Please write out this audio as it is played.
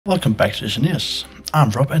Welcome back to Stationeers. I'm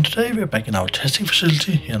Rob and today we're back in our testing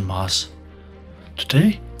facility here on Mars.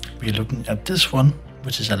 Today we're looking at this one,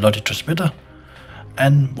 which is a logic transmitter,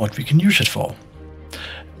 and what we can use it for.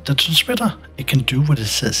 The transmitter, it can do what it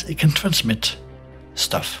says, it can transmit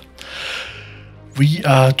stuff. We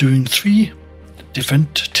are doing 3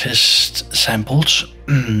 different test samples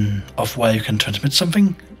of where you can transmit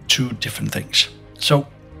something to different things. So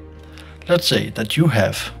let's say that you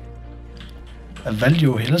have a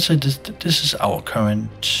value here. Let's say this is our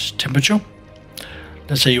current temperature.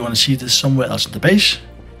 Let's say you want to see this somewhere else in the base,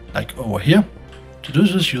 like over here. To do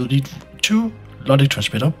this, you'll need 2 logic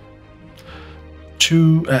transmitter,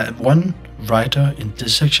 1 writer in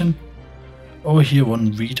this section, over here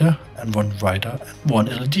 1 reader and 1 writer and 1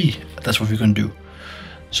 LED. That's what we're going to do.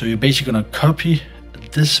 So you're basically going to copy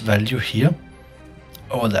this value here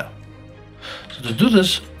over there. So to do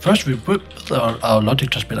this, first we put our logic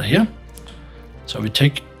transmitter here. So we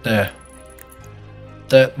take when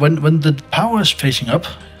the power is facing up,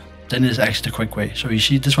 then it's actually the correct way. So you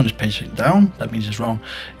see this one is facing down, that means it's wrong.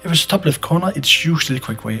 If it's top left corner, it's usually the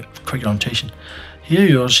correct way, correct orientation. Here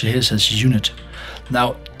you also see it says unit.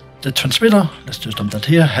 Now the transmitter, let's just dump that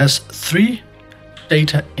here, has 3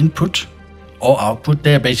 data input or output.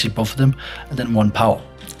 They are basically both of them, and then 1 power.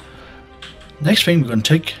 Next thing, we're going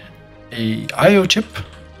to take a I/O chip,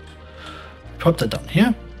 pop that down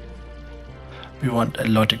here. We want a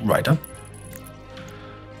logic writer.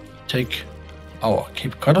 Take our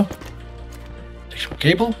cable cutter, take some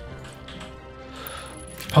cable,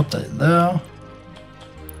 pop that in there,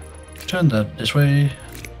 turn that this way,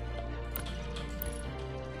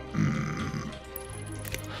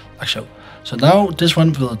 like so. So now this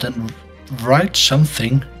one will then write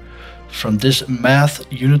something from this math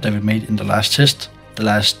unit that we made in the last test, the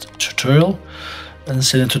last tutorial, and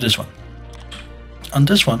send it to this one. On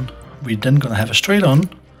this one, we're then gonna have a straight on,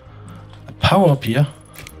 a power up here,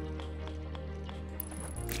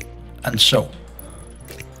 and so.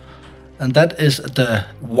 And that is the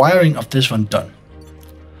wiring of this one done.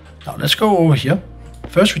 Now let's go over here.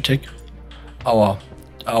 First we take our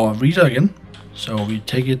reader again. So we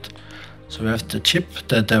take it, so we have the chip,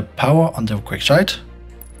 the power on the correct side.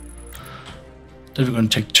 Then we're gonna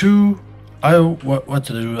take 2 I/O, what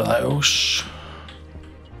did I do with I/Os?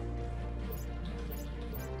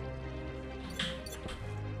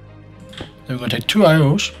 Then we're going to take 2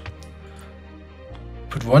 I/Os,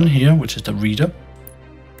 put 1 here, which is the reader,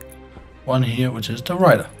 1 here, which is the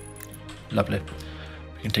writer. Lovely.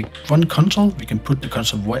 We can take 1 console, we can put the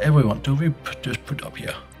console wherever we want to, we just put up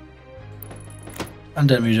here. And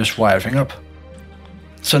then we just wire everything up.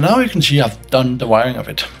 So now you can see I've done the wiring of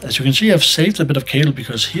it. As you can see, I've saved a bit of cable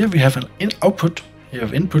because here we have an output, here we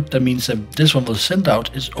have input. That means that this one will send out,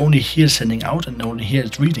 it's only here sending out and only here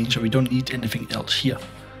it's reading, so we don't need anything else here.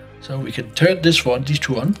 So we can turn these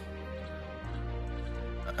 2 on,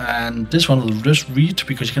 and this one will just read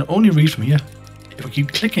because you can only read from here. If we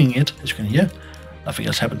keep clicking it, as you can hear, nothing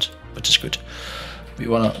else happens, which is good. We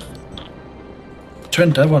want to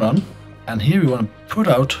turn that one on, and here we want to put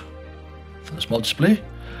out for the small display,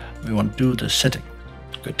 we want to do the setting.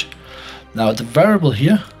 Good. Now the variable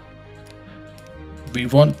here, we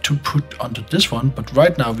want to put onto this one, but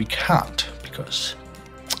right now we can't, because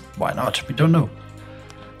why not? We don't know.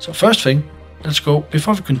 So first thing, let's go,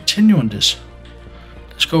 before we continue on this,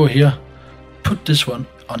 let's go here, put this one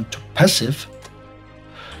onto passive.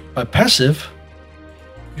 By passive,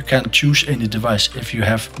 you can choose any device. If you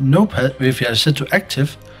have if you have set to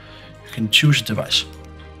active, you can choose a device.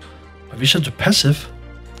 If you set to passive,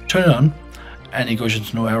 turn it on, and it goes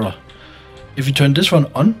into no error. If you turn this one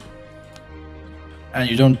on, and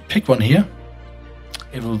you don't pick one here,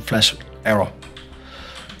 it will flash error.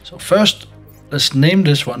 So first, let's name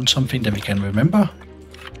this one something that we can remember.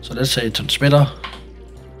 So let's say transmitter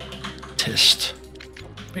test,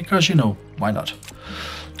 because you know, why not?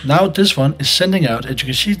 Now this one is sending out, as you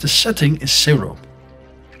can see, the setting is 0,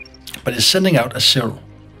 but it's sending out as 0.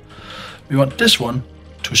 We want this one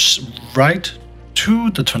to write to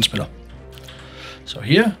the transmitter. So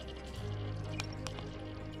here,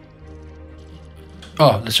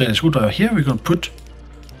 let's say the screwdriver here, we're going to put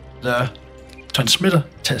the transmitter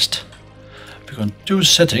test. We're going to do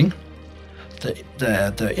setting,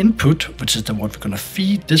 the input, which is the one we're going to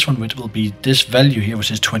feed this one with, will be this value here, which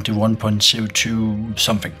is 21.02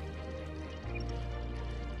 something.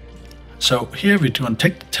 So here we're going to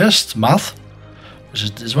take the test math, which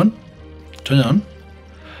is this one, turn it on,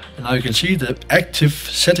 and now you can see the active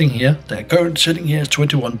setting here, the current setting here is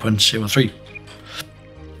 21.03.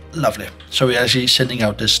 Lovely. So we're actually sending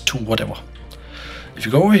out this to whatever. If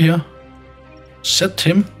you go over here, set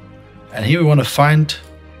him, and here we want to find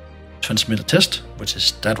transmitter test, which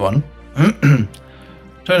is that one.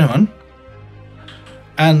 Turn him on.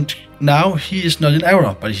 And now he is not in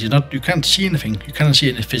error, but he's not. You can't see anything. You cannot see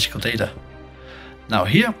any physical data. Now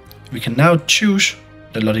here we can now choose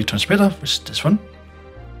the logic transmitter, which is this one,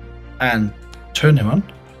 and turn him on.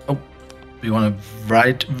 Oh, we want to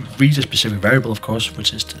read a specific variable, of course,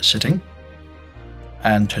 which is the setting,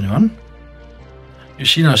 and turn him on. You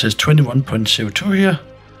see now it says 21.02 here,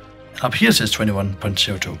 and up here it says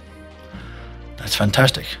 21.02. That's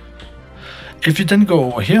fantastic. If you then go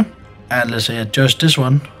over here and let's say adjust this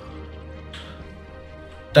one,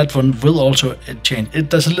 that one will also change.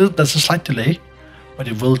 There's a slight delay, but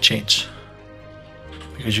it will change.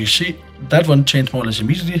 Because you see that one changed more or less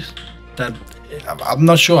immediately. That I'm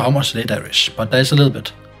not sure how much delay there is, but there's a little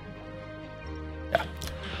bit. Yeah.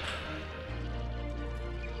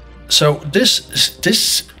 So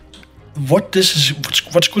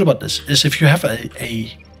what's good about this is if you have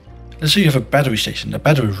let's say you have a battery station, a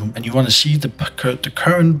battery room, and you want to see the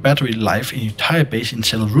current battery life in your entire base in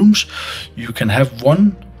several rooms, you can have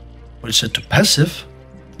one which is set to passive,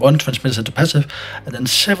 one transmitter set to passive, and then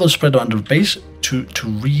several spread around the base to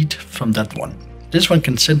read from that one. This one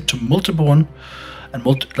can send to multiple one, and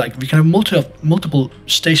we can have multiple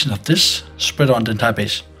stations of this spread around the entire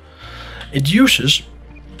base. It uses.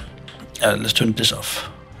 Let's turn this off.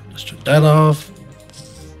 Let's turn that off.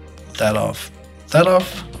 That off. That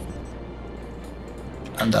off.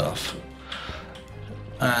 And that off.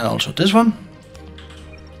 And also this one.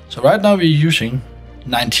 So right now we're using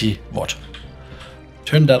 90 watt.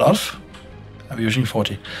 Turn that off and we're using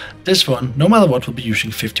 40. This one, no matter what, will be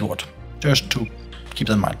using 50 watt. Just to keep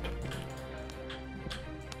that in mind.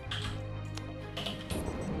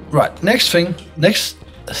 Right, next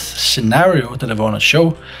scenario that I want to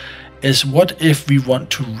show is what if we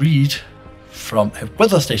want to read from a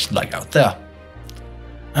weather station like out there.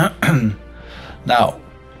 Now,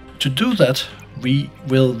 to do that, we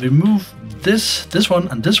will remove this one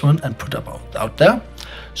and put out there,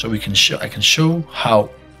 so I can show how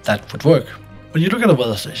that would work. When you look at a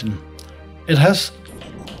weather station, it has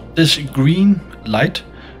this green light.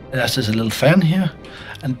 It has this little fan here,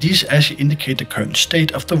 and these actually indicate the current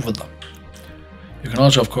state of the weather. You can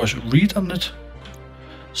also, of course, read on it.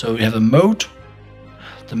 So we have a mode.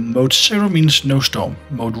 The mode 0 means no storm.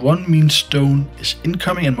 Mode 1 means storm is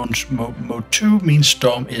incoming, and mode 2 means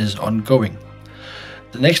storm is ongoing.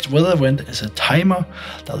 The next weather event is a timer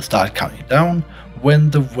that will start counting down when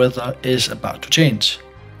the weather is about to change.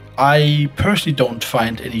 I personally don't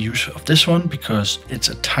find any use of this one because it's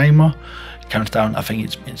a timer. It counts down, I think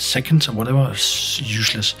it's in seconds or whatever. It's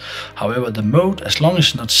useless. However, the mode, as long as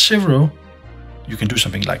it's not 0, you can do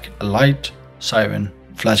something like a light, siren,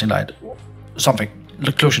 flashing light, something.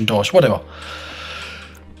 Closing doors, whatever.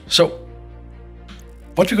 So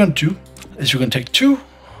what we're going to do is we're going to take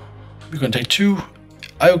two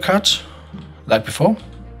IO cards like before.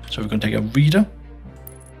 So we're going to take a reader,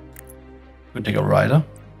 we're going to take a writer,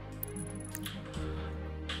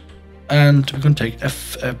 and we're going to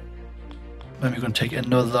take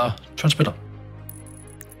another transmitter.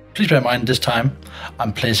 Please bear in mind this time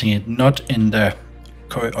I'm placing it not in the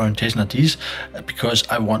correct orientation of these because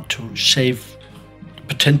I want to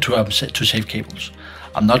pretend to save cables.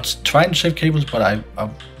 I'm not trying to save cables, but I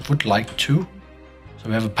would like to. So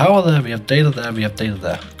we have a power there, we have data there, we have data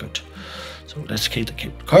there. Good. So let's take the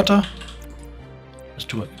cable cutter. Let's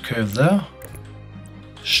do a curve there,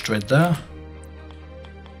 straight there,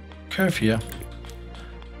 curve here,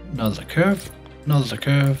 another curve, another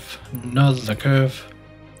curve, another curve.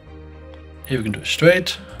 Here we can do it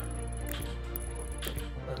straight,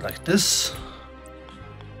 like this.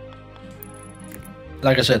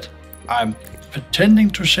 Like I said, I'm pretending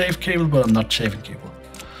to save cable, but I'm not saving cable.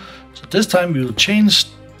 So this time we will change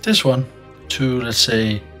this one to, let's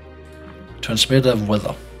say, transmitter of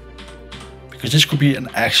weather. Because this could be an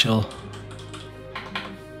actual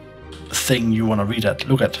thing you want to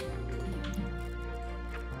look at.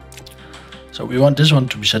 So we want this one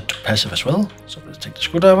to be set to passive as well. So let's take the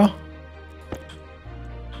screwdriver.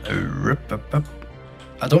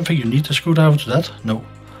 I don't think you need the screwdriver to that. No.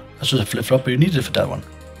 That's just a flip-flop, but you need it for that one.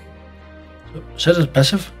 So set it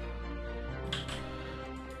passive.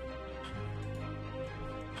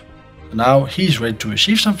 Now he's ready to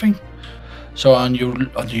receive something. So on your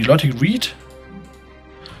logic read,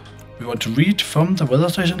 we want to read from the weather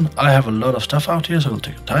station. I have a lot of stuff out here, so it'll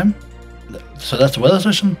take time. So that's the weather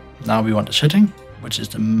station. Now we want the setting, which is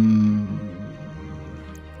the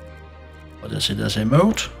what does it say?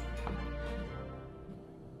 Mode.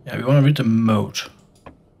 Yeah, we want to read the mode.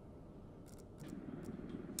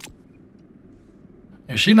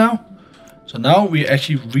 You see now? So now we're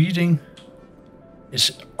actually reading.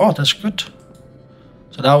 Oh, that's good.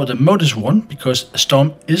 So now the mode is 1 because a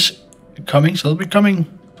storm is coming. So it'll be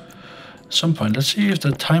coming at some point. Let's see if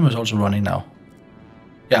the timer is also running now.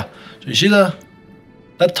 Yeah. So you see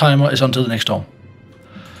that timer is until the next storm.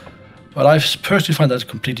 But I personally find that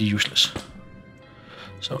completely useless.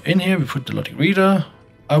 So in here we put the logic reader.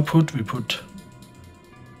 Output we put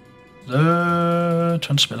the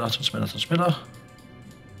transmitter.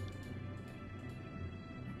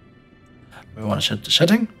 We want to set the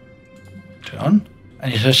setting, turn on,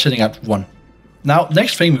 and it's just setting at 1. Now,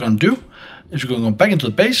 next thing we're going to do is we're going to go back into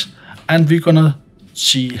the base, and we're going to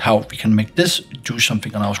see how we can make this do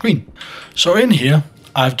something on our screen. So in here,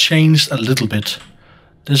 I've changed a little bit.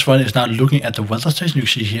 This one is now looking at the weather station. You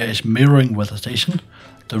see here is mirroring weather station.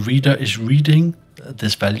 The reader is reading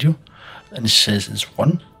this value, and it says it's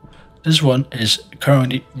 1. This one is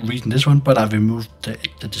currently reading this one, but I've removed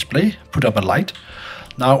the display, put up a light.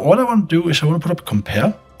 Now what I want to do is I want to put up a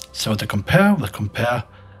compare. So the compare will compare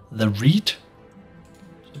the read.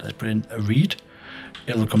 So let's put in a read.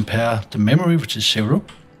 It will compare the memory, which is 0.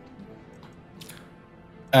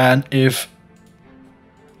 And if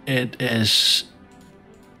it is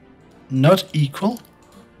not equal,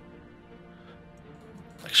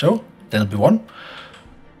 like so, then it'll be 1.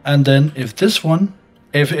 And then if this one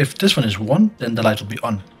is 1, then the light will be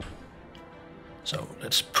on. So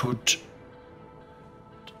let's put.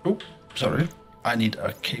 Oh, sorry. I need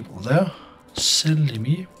a cable there. Silly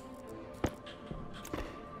me.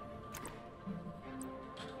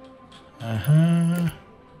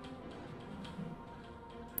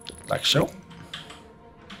 Like so.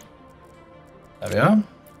 There we are.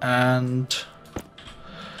 And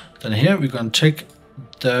then here we're going to take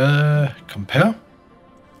the compare.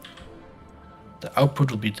 The output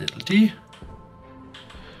will be the LED.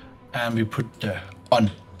 And we put the on.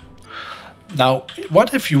 Now,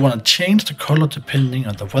 what if you want to change the color depending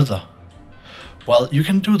on the weather? Well, you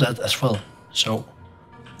can do that as well. So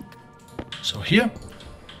here,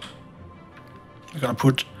 we're going to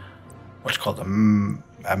put what's called a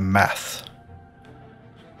math.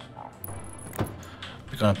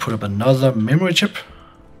 We're going to put up another memory chip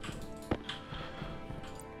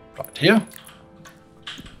right here.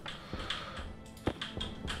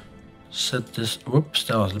 Set this, whoops,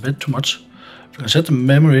 that was a bit too much. We're going to set the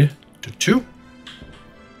memory to 2.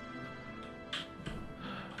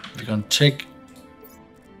 We're going to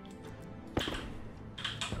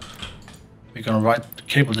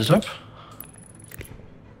cable this up.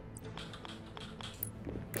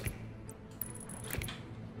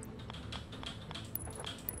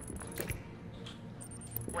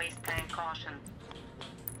 Waste tank caution.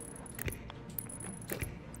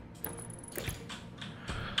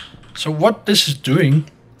 So what this is doing,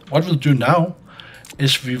 what we'll do now,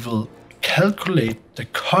 is we will calculate the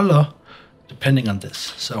color depending on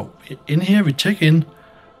this. So in here we take in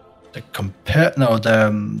the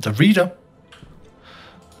the reader.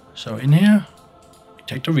 So in here we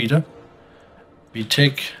take the reader. We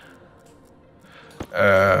take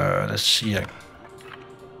let's see,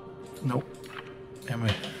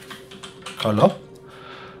 memory color.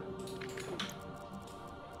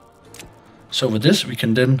 So with this we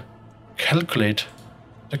can then calculate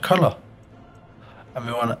the color. And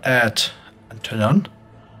we want to add and turn on.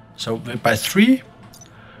 So by 3,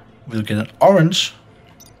 we'll get an orange.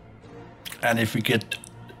 And if we get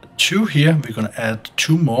 2 here, we're going to add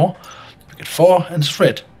 2 more. We get 4, and it's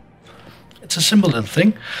red. It's a simple little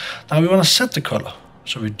thing. Now we want to set the color.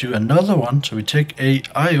 So we do another one. So we take a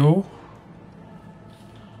IO.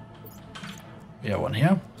 We have one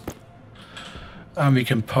here. And we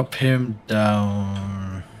can pop him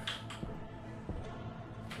down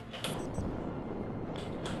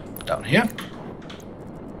here.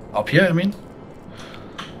 Up here, I mean.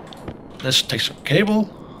 Let's take some cable.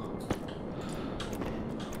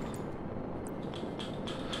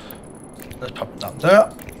 Let's pop it down there.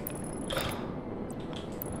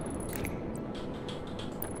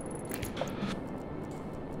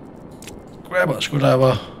 Grab a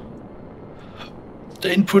screwdriver.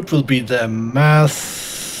 The input will be the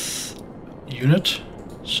math unit.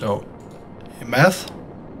 So, math.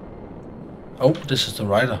 Oh, this is the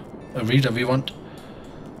reader we want.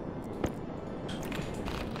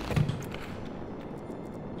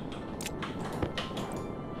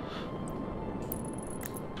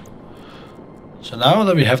 So now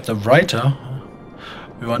that we have the writer,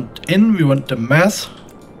 we want the math,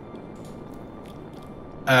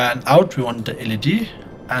 and out we want the LED,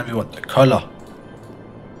 and we want the color.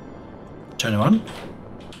 Turn it on,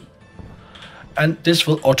 and this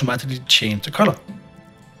will automatically change the color.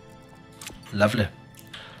 Lovely.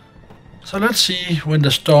 So let's see when the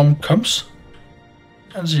storm comes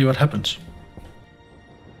and see what happens.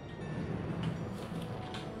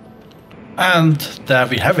 And there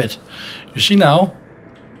we have it. You see now,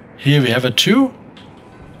 here we have a 2.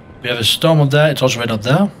 We have a storm up there, it's also right up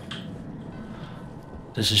there.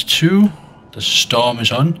 This is 2, the storm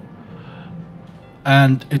is on.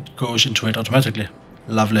 And it goes into it automatically.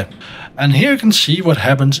 Lovely. And here you can see what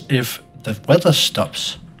happens if the weather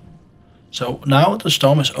stops. So now the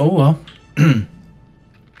storm is over.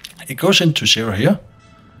 It goes into 0 here.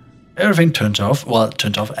 Everything turns off. Well, it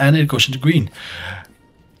turns off and it goes into green.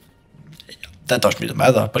 That doesn't really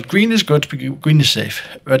matter. But green is good because green is safe.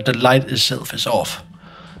 But the light itself is off.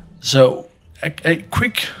 So a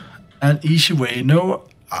quick and easy way. No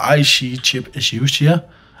IC chip is used here,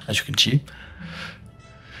 as you can see.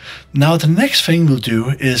 Now the next thing we'll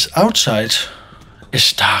do is outside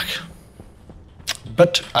is dark.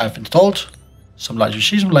 But I've installed some lights. You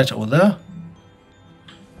see some lights over there.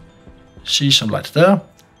 See some lights there.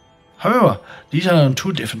 However, these are on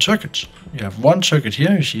 2 different circuits. You have one circuit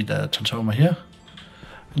here, you see the transformer here.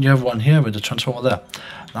 And you have one here with the transformer there.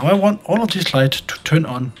 Now I want all of these lights to turn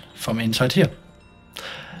on from inside here.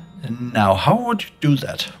 And now, how would you do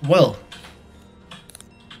that? Well,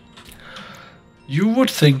 you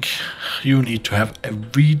would think you need to have a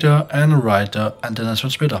reader and a writer and then a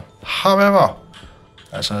transmitter. However,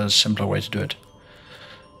 that's a simpler way to do it.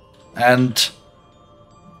 And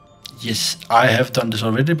yes, I have done this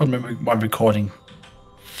already, but my recording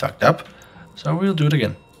fucked up. So we'll do it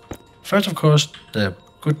again. First, of course, the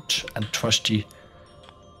good and trusty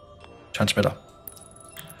transmitter.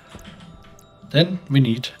 Then we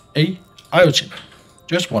need a I/O chip,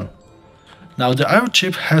 just one. Now the I/O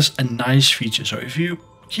chip has a nice feature. So if you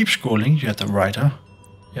keep scrolling, you have the writer,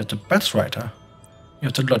 you have the batch writer, you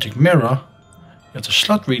have the logic mirror, you have the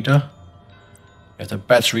slot reader, you have the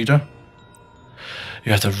batch reader,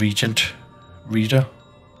 you have the regent reader,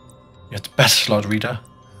 you have the batch slot reader,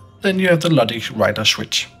 then you have the logic writer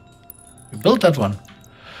switch. We built that one.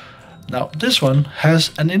 Now this one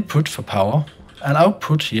has an input for power, an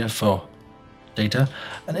output here for data,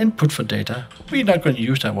 an input for data. We're not going to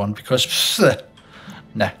use that one because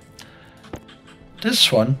nah.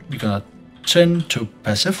 This one we're gonna turn to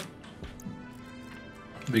passive.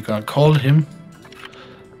 We're gonna call him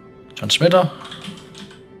transmitter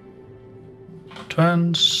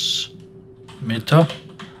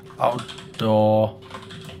outdoor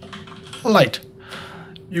light.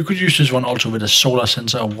 You could use this one also with a solar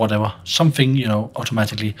sensor or whatever, something, you know,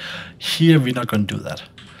 automatically. Here we're not going to do that.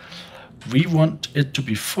 We want it to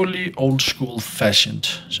be fully old school fashioned.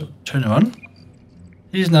 So turn him on.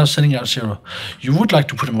 He's now sending out 0. You would like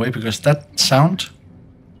to put him away because that sound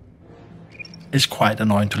is quite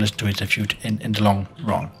annoying to listen to it if you in the long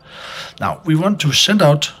run. Now we want to send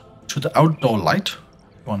out to the outdoor light.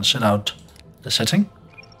 We want to send out the setting.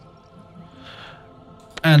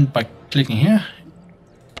 And by clicking here,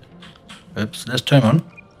 oops, let's turn on.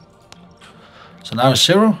 So now it's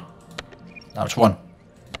 0, now it's 1.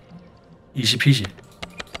 Easy peasy.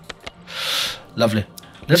 Lovely.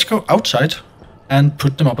 Let's go outside and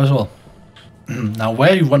put them up as well. Now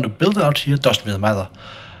where you want to build it out here doesn't really matter.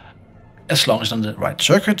 As long as it's on the right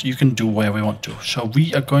circuit, you can do where we want to. So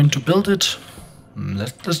we are going to build it.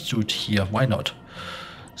 Let's do it here, why not?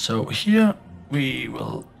 So here we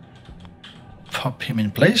will pop him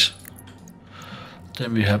in place.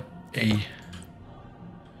 Then we have a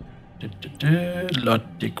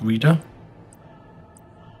logic reader.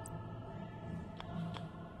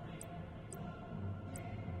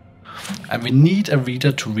 And we need a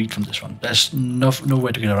reader to read from this one. There's no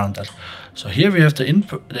way to get around that. So here we have the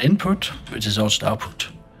input, which is also the output.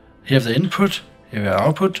 Here we have the input, here we have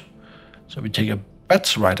output. So we take a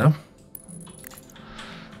batch writer.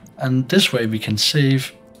 And this way we can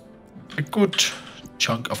save a good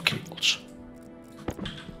chunk of cables.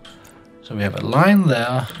 So we have a line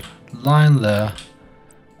there,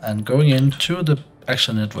 and going into the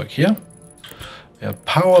actual network here. We have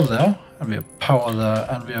power there, and we have power there,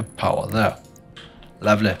 and we have power there.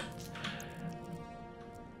 Lovely.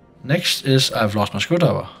 Next is, I've lost my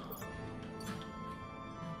screwdriver.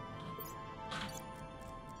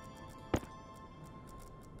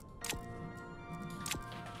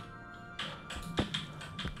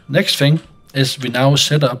 Next thing is we now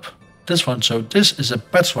set up this one. So this is a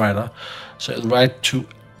batch writer. So it'll write to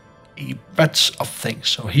a batch of things.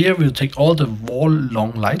 So here we'll take all the wall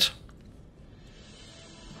long light.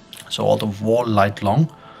 So all the wall light long.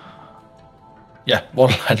 Yeah, wall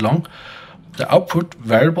light long. The output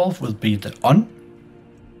variable will be the on.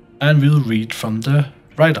 And we'll read from the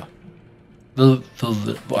writer.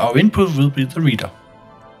 Our input will be the reader.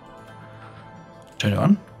 turn it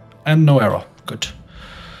on, and no error. Good.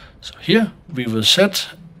 So here we will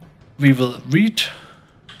read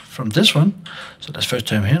from this one. So let's first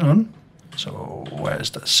turn here on. So where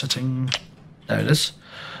is the setting? There it is.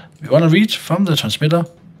 We want to read from the transmitter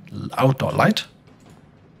outdoor light.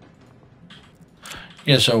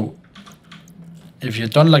 Yeah, so if you're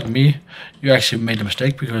done like me, you actually made a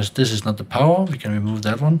mistake because this is not the power. We can remove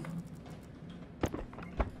that one.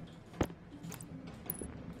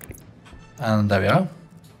 And there we are.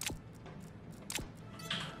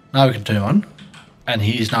 Now we can turn him on. And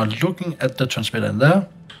he is now looking at the transmitter in there.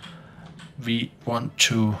 We want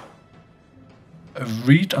to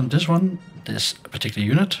read on this one, this particular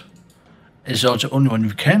unit. It's also the only one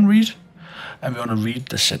we can read. And we want to read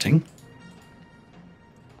the setting.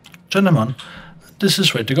 Turn them on. This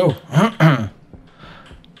is ready to go.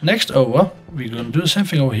 Next over, we're going to do the same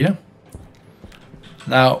thing over here.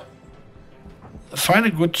 Now, find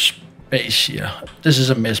a good space here. This is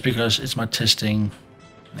a mess because it's my testing.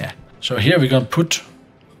 Yeah. So here we're going to put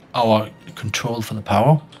our control for the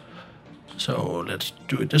power. So let's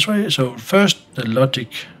do it this way. So first the logic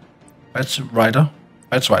batch writer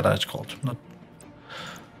it's called.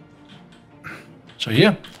 So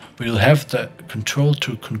here we will have the control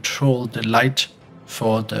to control the light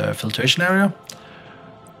for the filtration area.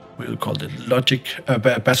 We will call it logic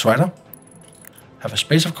batch writer. Have a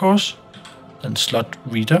space, of course. Then slot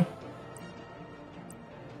reader.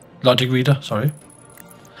 Logic reader, sorry.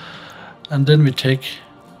 And then we take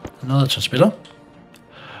another transmitter.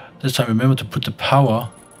 This time remember to put the power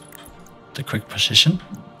the correct position.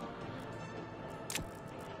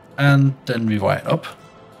 And then we wire it up.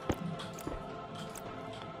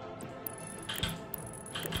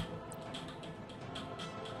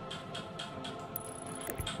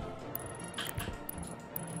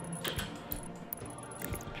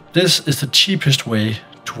 This is the cheapest way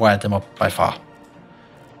to wire them up by far.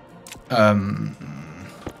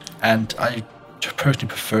 And I personally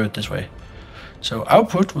prefer it this way. So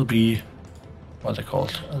output will be, what they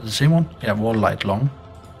called, the same one? Yeah, wall light long.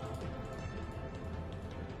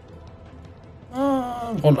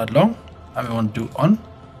 Wall light long, and we want to do on.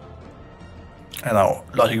 And our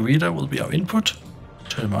logic reader will be our input.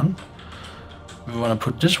 Turn them on. We want to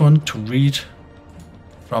put this one to read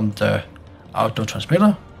from the outdoor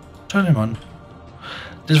transmitter. Turn him on.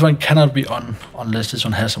 This one cannot be on unless this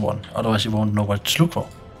one has a one, otherwise you won't know what to look for.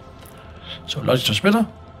 So logic transmitter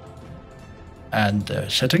and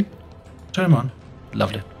setting. Turn him on.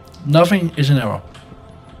 Lovely. Nothing is in error.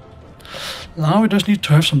 Now we just need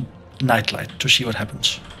to have some night light to see what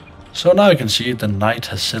happens. So now you can see the night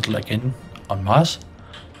has settled again on Mars.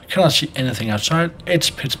 You cannot see anything outside. It's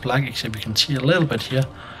pitch black, except we can see a little bit here.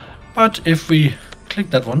 But if we click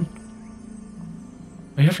that one,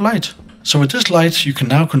 we have light. So with this light, you can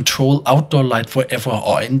now control outdoor light wherever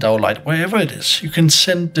or indoor light, wherever it is. You can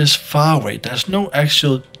send this far away. There's no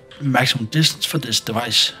actual maximum distance for this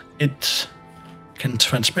device. It can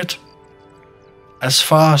transmit as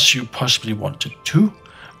far as you possibly want it to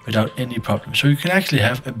without any problem. So you can actually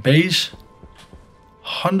have a base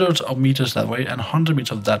hundreds of meters that way and 100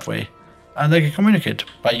 meters that way, and they can communicate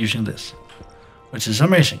by using this, which is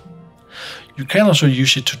amazing. You can also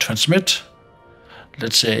use it to transmit,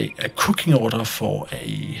 let's say, a cooking order for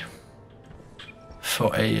a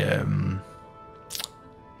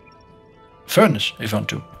furnace, if you want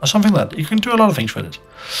to, or something like that. You can do a lot of things with it.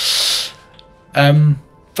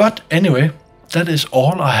 But anyway, that is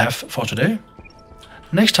all I have for today.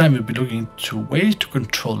 Next time we'll be looking to ways to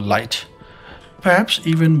control light, perhaps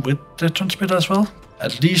even with the transmitter as well,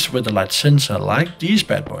 at least with the light sensor like these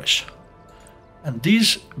bad boys. And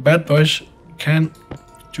these bad boys can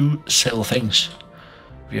do several things.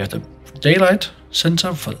 We have the daylight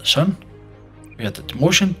sensor for the sun, we have the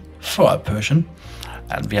motion for a person,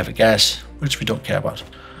 and we have a gas, which we don't care about.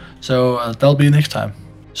 So that'll be next time.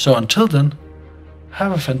 So until then,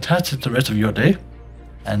 have a fantastic rest of your day,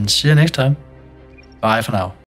 and see you next time. Bye for now.